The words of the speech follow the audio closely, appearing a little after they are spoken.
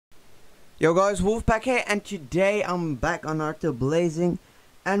Yo guys, Wolfpack here, and today I'm back on Naruto Blazing,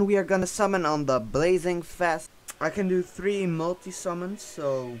 and we are gonna summon on the Blazing Fest. I can do 3 multi-summons,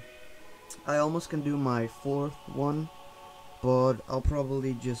 so I almost can do my 4th one, but I'll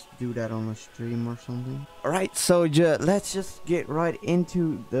probably just do that on a stream or something. Alright, so let's just get right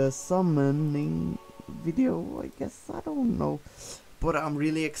into the summoning video, I guess. I don't know, but I'm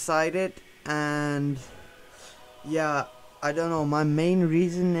really excited, and yeah, I don't know, my main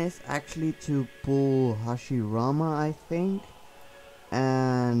reason is actually to pull Hashirama, I think.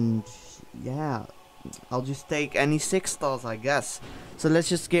 And yeah, I'll just take any 6 stars, I guess. So let's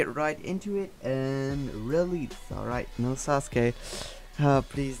just get right into it and release. Alright, no Sasuke.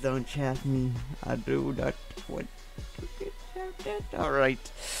 Please don't chat me. I do not want to get shouted.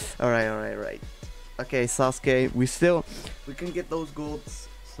 Alright. Alright. Okay, Sasuke, we can get those golds.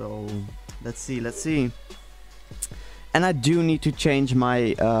 So let's see. And I do need to change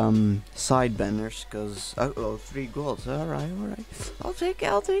my side banners, because 3 golds. Alright. I'll take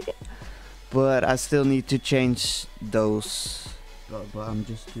it. But I still need to change those. But I'm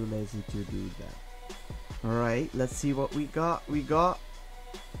just too lazy to do that. Alright, let's see what we got.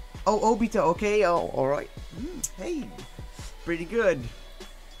 Obito, okay, alright. Hey, pretty good.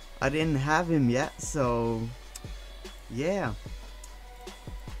 I didn't have him yet, so yeah.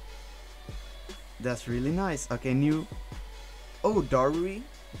 That's really nice. Okay, new. Oh, Darui.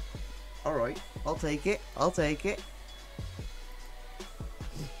 Alright, I'll take it.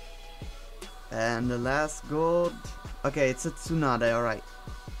 And the last gold. Okay, it's a Tsunade, alright.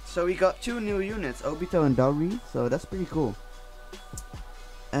 So we got 2 new units, Obito and Darui, so that's pretty cool.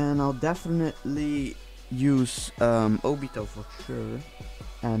 And I'll definitely use Obito for sure.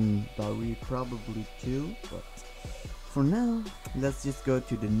 And Darui probably too, but for now, let's just go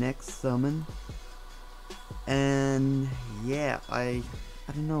to the next summon. And yeah, I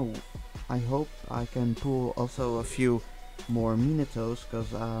don't know, I hope I can pull also a few more Minatos,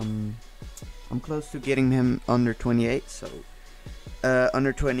 because I'm close to getting him under 28, so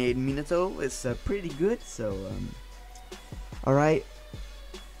under 28 Minato is pretty good, so alright.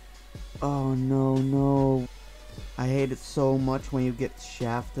 Oh no, I hate it so much when you get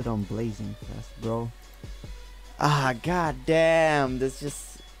shafted on Blazing Fest, bro. God damn, that's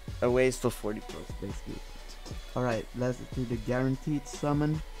just a waste of 40 pros basically. Alright, let's do the guaranteed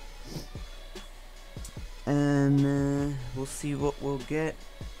summon. And we'll see what we'll get.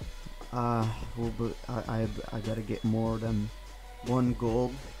 I gotta get more than 1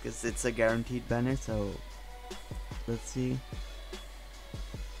 gold, because it's a guaranteed banner, so let's see.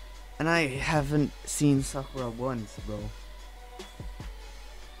 And I haven't seen Sakura once, bro.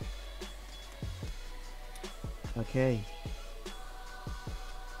 Okay.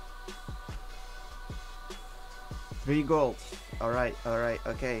 3 golds. Alright,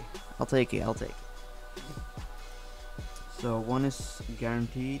 okay. I'll take it. So 1 is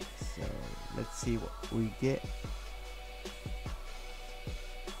guaranteed, so let's see what we get.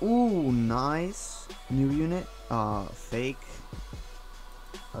 Ooh, nice. New unit. Fake.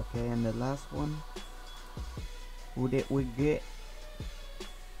 Okay, and the last one. Who did we get?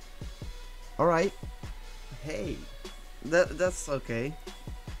 Alright. Hey. That's okay.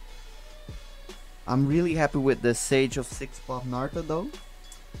 I'm really happy with the Sage of 6-Path Naruto though.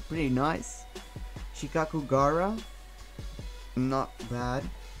 Pretty nice. Shikakugara. Not bad.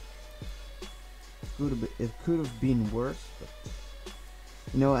 It could have been worse, but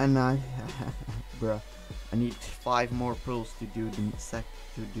you know, and bruh, I need 5 more pearls to do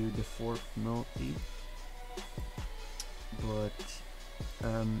the 4th multi. But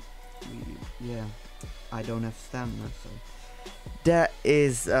yeah, I don't have stamina, so that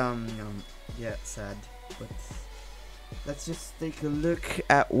is yeah, sad. But let's just take a look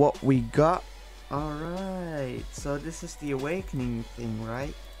at what we got. Alright, so this is the awakening thing,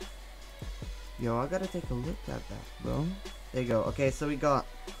 right? Yo, I gotta take a look at that, bro. There you go. Okay, so we got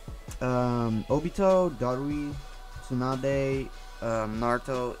Obito, Darui, Tsunade,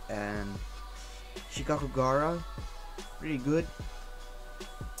 Naruto, and Shikakugara. Pretty good.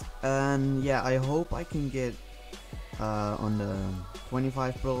 And yeah, I hope I can get on the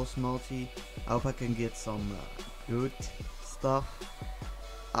 25 pearls multi, I hope I can get some good stuff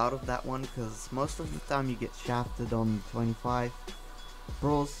out of that one, because most of the time you get shafted on 25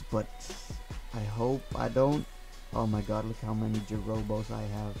 pearls, but I hope I don't. Oh my god, look how many Jirobos I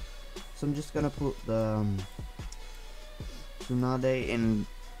have. So I'm just gonna put the Tsunade in.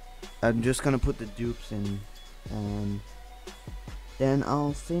 I'm just gonna put the dupes in, and then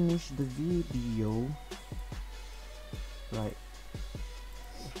I'll finish the video. Right.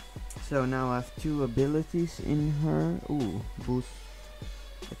 So now I have 2 abilities in her. Ooh, boost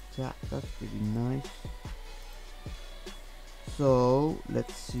that. That's pretty nice. So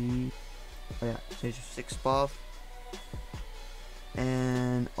let's see. Oh yeah, stage of 6 path.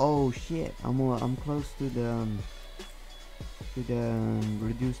 And oh shit, I'm close to the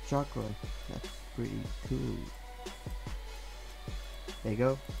reduced chakra. That's pretty cool. There you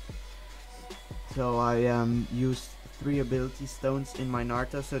go. So I used 3 ability stones in my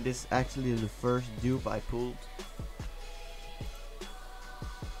Naruto, so this is actually the first dupe I pulled.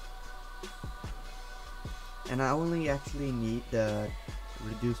 And I only actually need the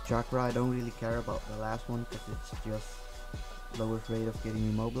reduced chakra. I don't really care about the last one because it's just lowest rate of getting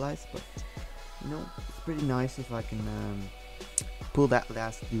immobilized, but you know, it's pretty nice if I can pull that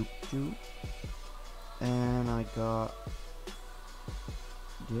last dupe too. And I got,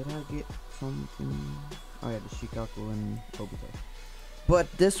 did I get something? Oh yeah, the Shikaku and Obito.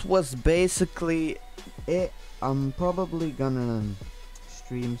 But this was basically it. I'm probably gonna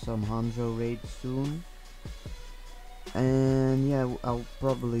stream some Hanzo raids soon, and yeah, I'll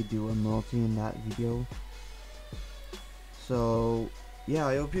probably do a multi in that video. So yeah,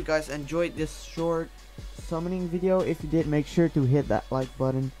 I hope you guys enjoyed this short summoning video. If you did, make sure to hit that like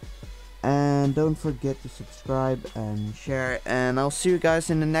button, and don't forget to subscribe and share, and I'll see you guys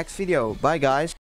in the next video. Bye guys.